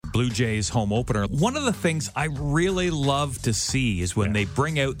Blue Jays home opener. One of the things I really love to see is when they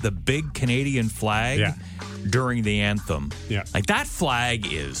bring out the big Canadian flag during the anthem. Yeah. Like that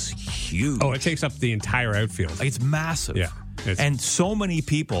flag is huge. Oh, it takes up the entire outfield. Like, it's massive. Yeah. And so many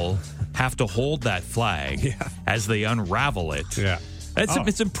people have to hold that flag as they unravel it. Yeah.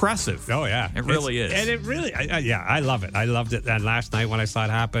 It's impressive. Oh, yeah. It really is. And it really, I love it. I loved it. And last night when I saw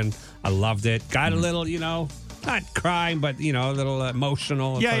it happen, I loved it. Got a little, not crying, but, a little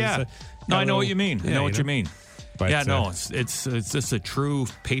emotional. Yeah. No, I know what you mean. I know what you mean. But, it's just a true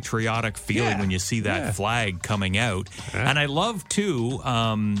patriotic feeling when you see that flag coming out. Yeah. And I love, too,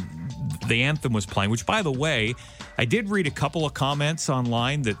 the anthem was playing, which, by the way, I did read a couple of comments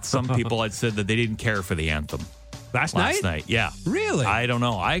online that some people had said that they didn't care for the anthem. Last night, yeah. Really? I don't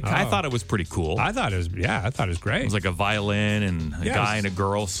know. I thought it was pretty cool. I thought it was great. It was like a violin and a guy and a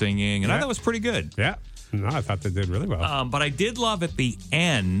girl singing, and I thought it was pretty good. Yeah. No, I thought they did really well. But I did love at the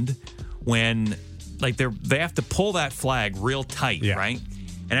end when, like, they have to pull that flag real tight, right?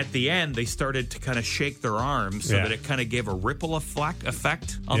 And at the end, they started to kind of shake their arms so that it kind of gave a ripple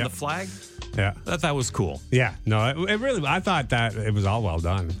effect on the flag. Yeah. That was cool. Yeah. No, it really, I thought that it was all well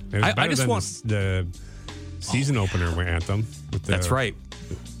done. It was better than the season opener anthem. With the That's right.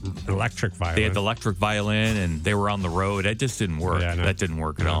 Electric violin. They had the electric violin, and they were on the road. It just didn't work. Yeah, no. That didn't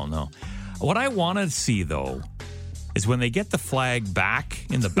work at all, no. What I want to see, though, is when they get the flag back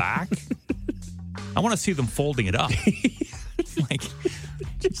in the back, I want to see them folding it up.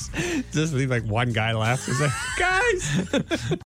 Just leave like one guy left. It's like, guys.